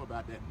before,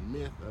 about that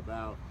myth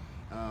about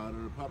the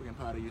Republican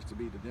Party used to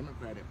be the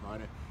Democratic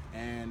Party,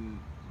 and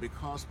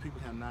because people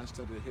have not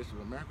studied the history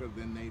of America,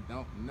 then they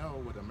don't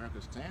know what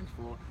America stands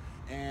for.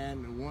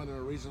 And one of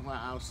the reasons why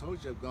our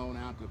soldiers have gone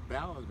out to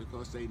battle is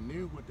because they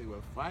knew what they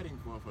were fighting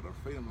for the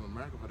freedom of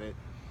America, for the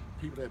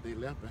people that they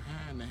left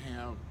behind to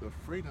have the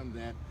freedom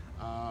that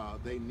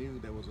they knew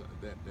that was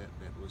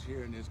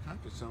here in this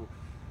country. So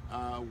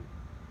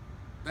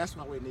that's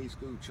why we need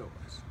school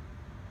choice,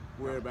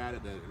 whereby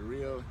the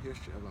real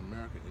history of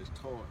America is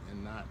taught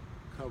and not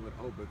covered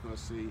over. Because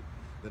see,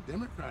 the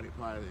Democratic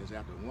Party is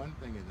after one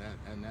thing,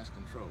 and that's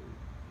control.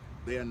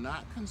 They are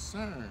not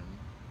concerned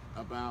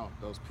about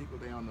those people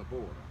there on the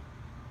border,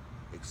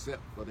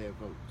 except for their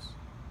votes.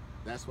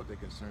 That's what they're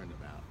concerned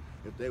about.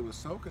 if they were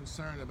so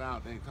concerned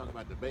about, they talk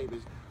about the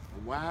babies,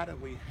 why do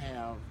we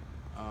have,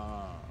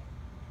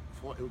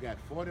 we got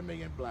 40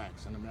 million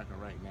blacks in America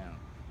right now.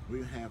 We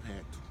have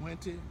had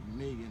 20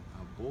 million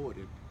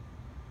aborted,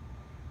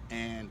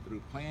 and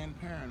through Planned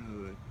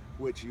Parenthood,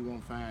 which you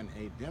won't find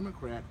a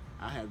Democrat,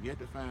 I have yet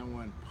to find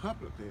one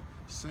publicly,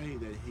 say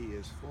that he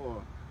is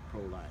for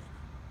pro-life.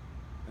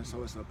 And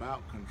so it's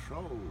about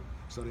control.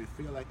 So they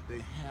feel like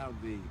they have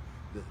the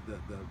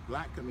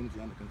black community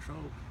under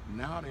control.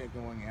 Now they're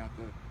going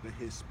after the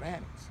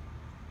Hispanics.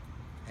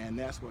 And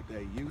that's what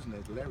they're using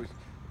as leverage.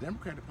 The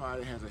Democratic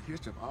Party has a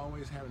history of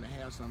always having to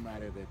have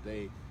somebody that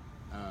they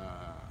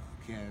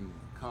can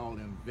call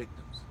them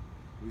victims.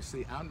 We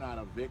see, I'm not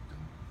a victim.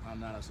 I'm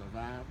not a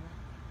survivor.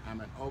 I'm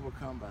an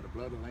overcome by the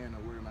blood of the Lamb and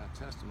the word of my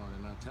testimony.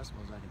 And my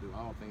testimony is I can do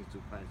all things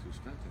through Christ who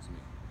strengthens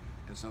me.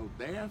 And so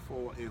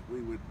therefore, if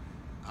we would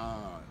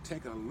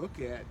take a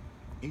look at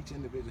each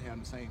individual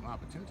having the same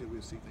opportunity,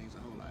 we'll see things a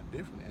whole lot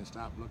different and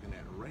stop looking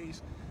at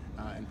race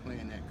and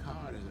playing that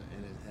card as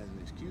an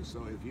excuse.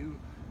 So if you,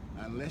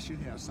 unless you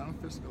have some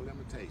physical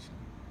limitation,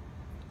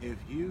 if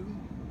you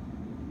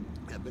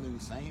have been in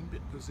the same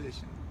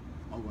position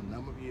over a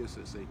number of years,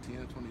 let's say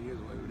 10 or 20 years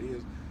or whatever it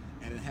is,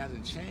 and it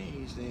hasn't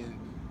changed, then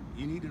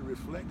you need to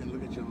reflect and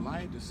look at your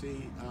life to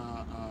see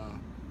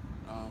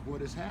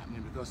what is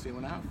happening. Because see,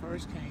 when I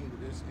first came to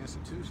this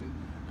institution,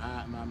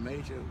 my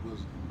major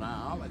was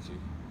biology.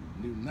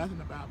 Knew nothing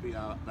about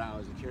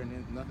biology, cared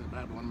nothing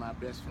about it. But one of my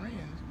best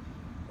friends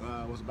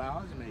was a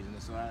biology major,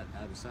 and so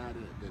I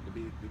decided to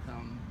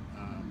become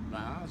a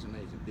biology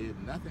major.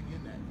 Did nothing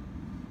in that.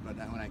 But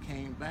when I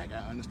came back,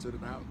 I understood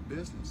about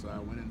business. So I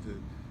went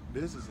into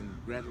business and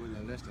graduated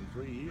in less than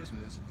 3 years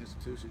from this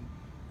institution,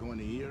 going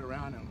a year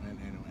around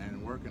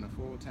and working a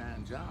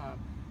full-time job,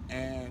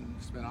 and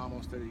spent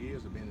almost 30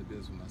 years of being in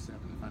business with myself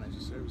in the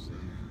financial services,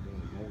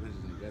 doing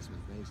mortgages,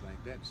 investments, things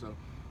like that. So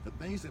the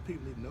things that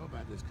people need to know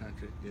about this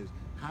country is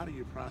how do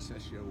you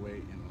process your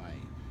way in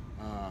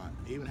life,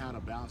 even how to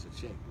balance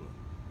a checkbook,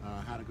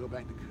 how to go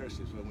back to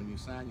cursive, so when you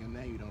sign your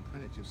name, you don't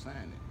print it, you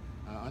sign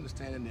it.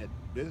 Understanding that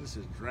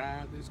businesses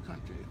drive this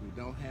country. If we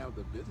don't have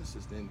the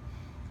businesses then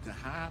to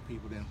hire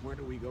people, then where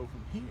do we go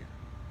from here?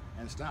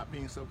 And stop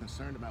being so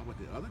concerned about what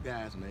the other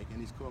guys make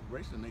and these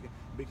corporations are making,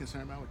 be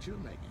concerned about what you're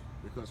making.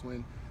 Because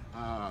when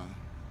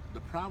the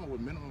problem with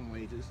minimum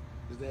wages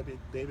is that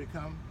they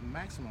become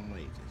maximum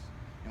wages.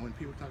 And when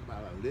people talk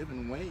about a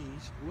living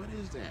wage, what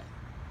is that?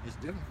 It's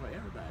different for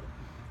everybody.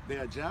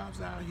 There are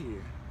jobs out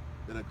here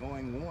that are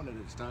going on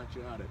that start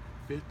you out at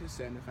 $50,000,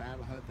 $75,000,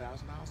 $100,000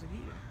 a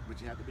year,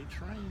 but you have to be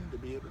trained to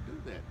be able to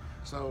do that.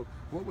 So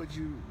what would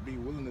you be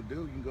willing to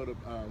do? You can go to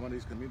one of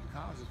these community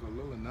colleges for a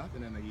little or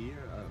nothing in a year,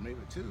 maybe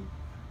two,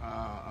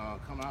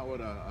 come out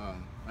with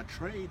a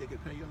trade that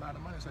could pay you a lot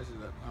of money, such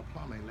as a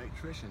plumber,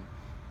 electrician,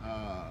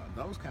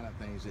 those kind of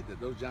things,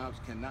 that those jobs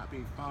cannot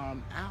be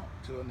farmed out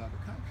to another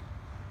country.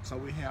 So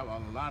we have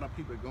a lot of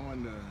people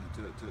going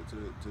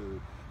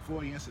to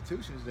four-year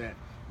institutions that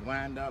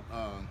wind up,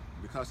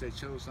 because they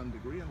chose some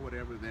degree or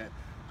whatever, that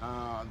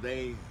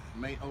they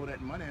may owe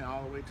that money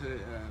all the way to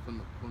from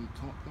the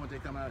point they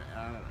come out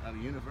of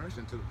the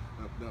university until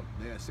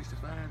they're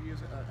 65 years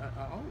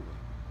older.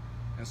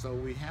 And so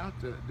we have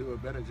to do a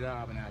better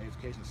job in our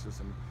education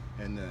system,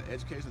 and the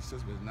education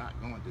system is not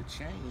going to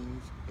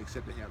change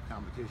except to have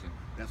competition.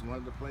 That's one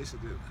of the places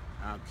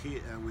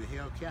that we're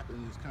held captive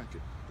in this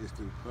country is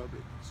through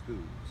public schools.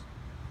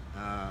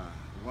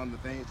 One of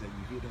the things that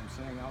you hear them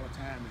saying all the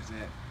time is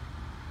that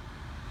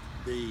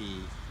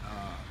the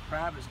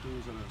private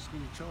schools or the school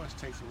choice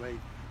takes away,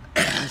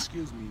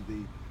 excuse me,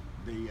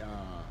 the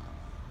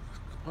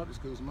public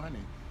schools'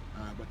 money,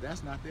 but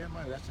that's not their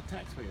money, that's the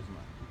taxpayers'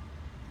 money.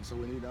 And so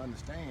we need to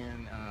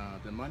understand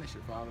the money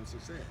should follow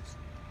success.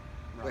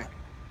 Right.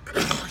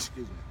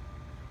 Excuse me.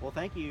 Well,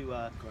 thank you,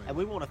 and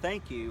we want to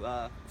thank you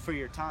for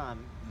your time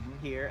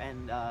here.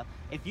 And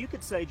if you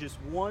could say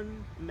just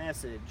one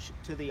message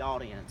to the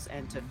audience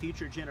and to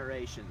future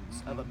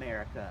generations of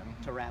America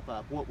to wrap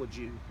up, what would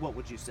you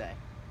say?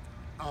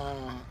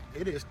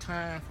 It is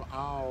time for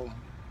all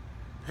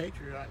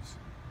patriots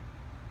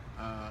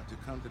to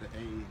come to the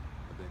aid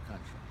of their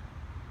country.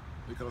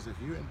 Because if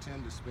you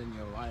intend to spend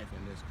your life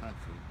in this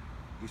country,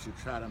 you should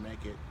try to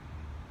make it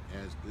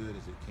as good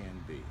as it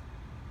can be.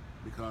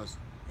 Because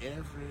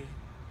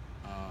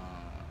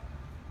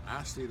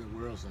I see the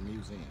world as a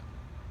museum.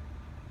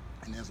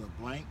 And there's a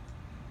blank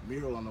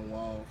mural on the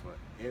wall for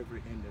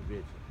every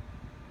individual.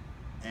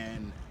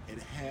 And it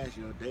has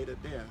your date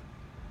of death,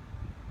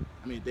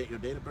 your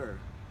date of birth,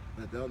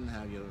 but it doesn't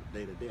have your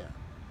date of death.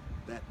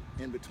 That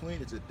in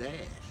between is a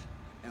dash.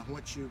 And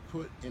what you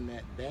put in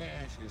that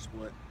dash is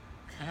what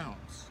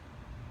counts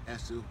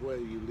as to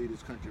whether you leave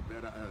this country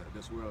better,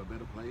 this world a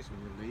better place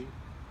when you leave,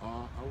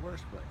 or a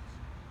worse place.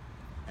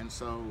 And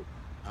so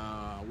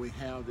we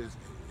have this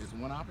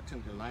one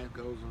opportunity. Life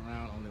goes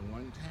around only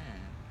one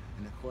time,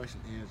 and the question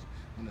is,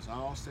 when it's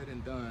all said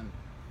and done,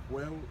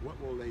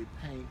 what will they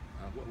paint?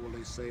 What will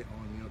they say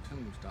on your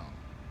tombstone?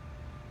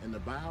 In the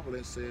Bible,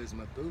 it says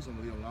Methuselah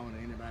lived longer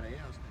than anybody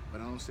else,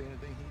 but I don't see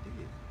anything he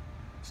did.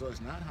 So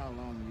it's not how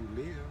long you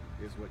live,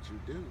 it's what you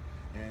do.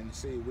 And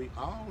see, we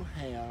all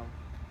have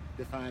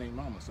defining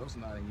moments. Those are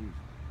not unusual.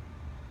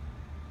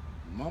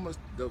 Moments,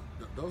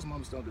 those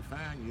moments don't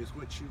define you. It's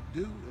what you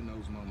do in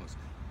those moments.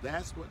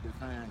 That's what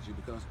defines you,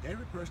 because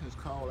every person is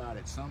called out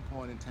at some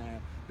point in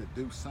time to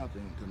do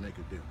something to make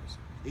a difference,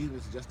 even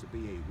if it's just to be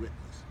a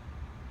witness.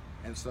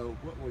 And so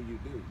what will you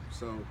do?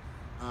 So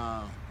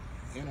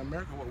in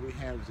America, what we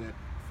have is that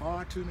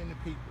far too many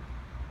people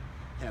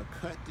have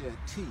cut their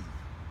teeth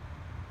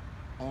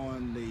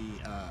on the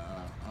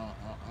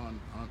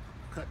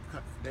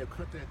they've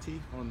cut their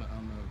teeth on the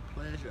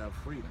pleasure of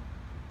freedom,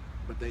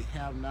 but they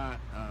have not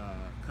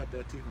cut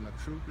their teeth on the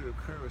true bit of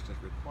courage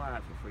that's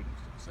required for freedom's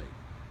sake.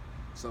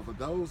 So for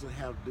those that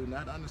do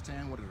not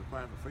understand what is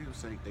required for freedom's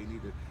sake, they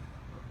need to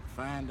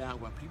find out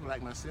what people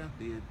like myself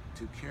did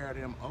to carry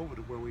them over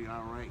to where we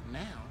are right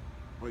now,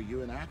 where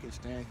you and I can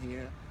stand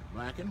here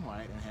black and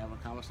white and have a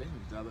conversation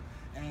with each other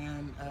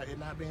and it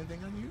not be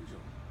anything unusual.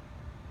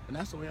 And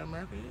that's the way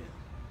America is.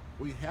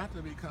 We have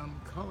to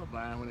become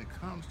colorblind when it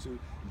comes to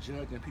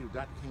judging people.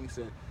 Dr. King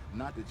said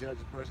not to judge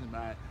a person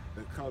by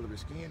the color of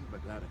his skin,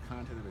 but by the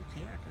content of his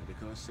character.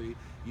 Because, see,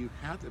 you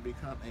have to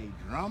become a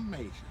drum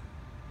major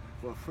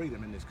for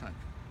freedom in this country.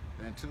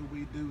 And until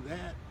we do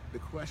that, the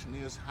question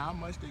is, how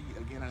much do you,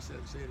 again, I said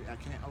I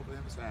can't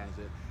overemphasize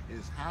it,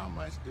 is how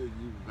much do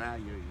you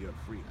value your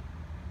freedom?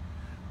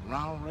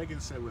 Ronald Reagan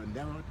said we're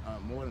never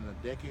more than a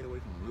decade away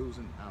from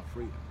losing our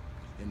freedom.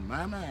 In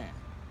my mind,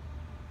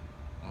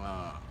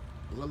 a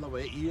little over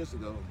 8 years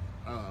ago,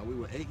 we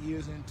were 8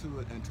 years into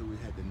it until we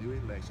had the new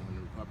election when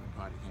the Republican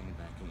Party came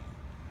back in.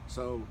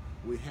 So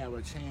we have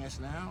a chance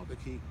now to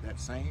keep that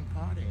same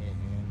party,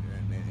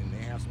 and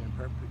they have some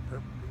imperfections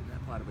in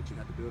that party, but you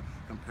have to do a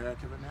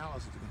comparative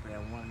analysis to compare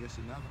one against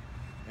another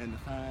and to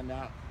find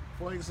out.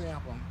 For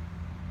example,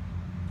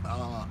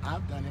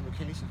 I've done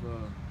invocations for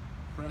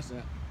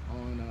president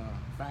on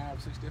 5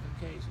 or 6 different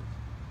occasions.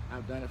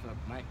 I've done it for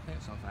Mike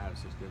Pence on 5 or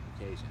 6 different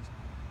occasions.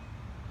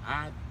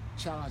 I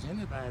challenge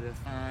anybody to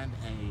find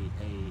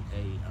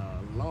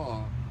a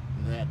law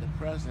that the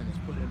president has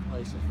put in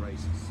place as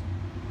racist.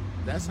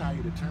 That's how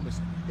you determine it.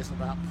 It's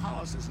about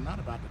policies, not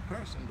about the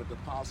person, but the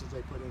policies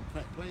they put in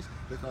place,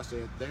 because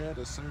they're there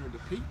to serve the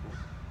people,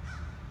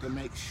 to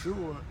make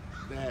sure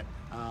that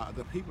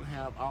the people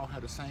all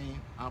have the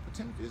same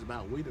opportunities. It's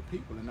about we the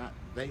people and not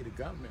they the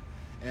government.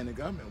 And the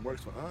government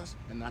works for us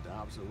and not the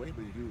opposite way.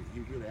 But if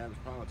you hear the average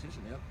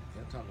politician,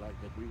 they'll talk like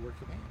that we work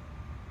for them.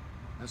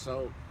 And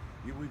so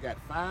we got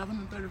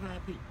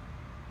 535 people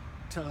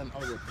telling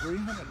over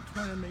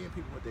 320 million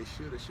people what they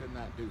should or should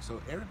not do.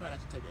 So everybody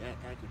has to take an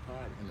active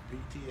part in the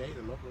PTA,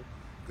 the local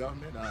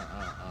government,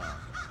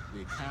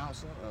 the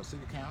council,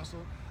 city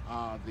council,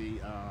 what do you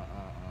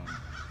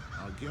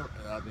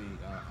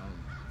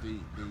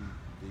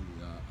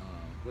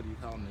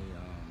call them,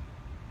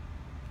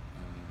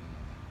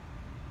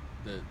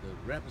 the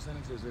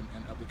representatives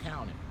of the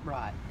county,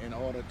 right? In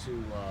order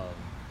to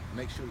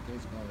make sure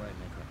things are going right in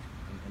their country,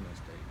 in their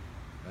state,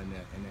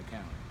 in their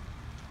county.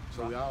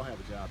 So we all have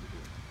a job to do.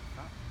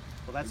 Right.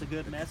 Well, that's a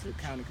good message.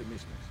 The county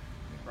commissioners.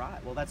 Yeah.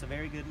 Right. Well, that's a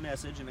very good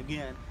message. And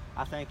again,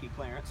 I thank you,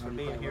 Clarence, for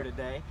being here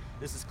today.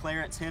 This is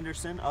Clarence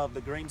Henderson of the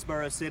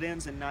Greensboro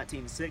Sit-Ins in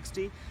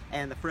 1960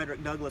 and the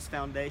Frederick Douglass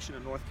Foundation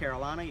of North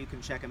Carolina. You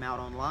can check them out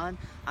online.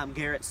 I'm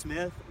Garrett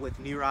Smith with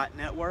New Right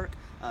Network.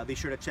 Be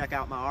sure to check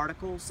out my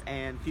articles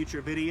and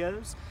future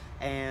videos.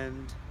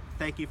 And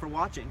thank you for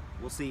watching.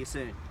 We'll see you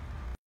soon.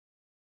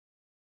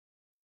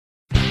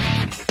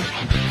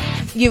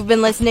 You've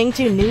been listening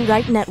to New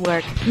Right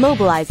Network,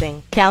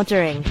 mobilizing,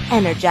 countering,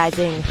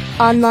 energizing.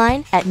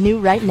 Online at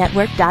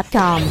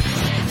newrightnetwork.com.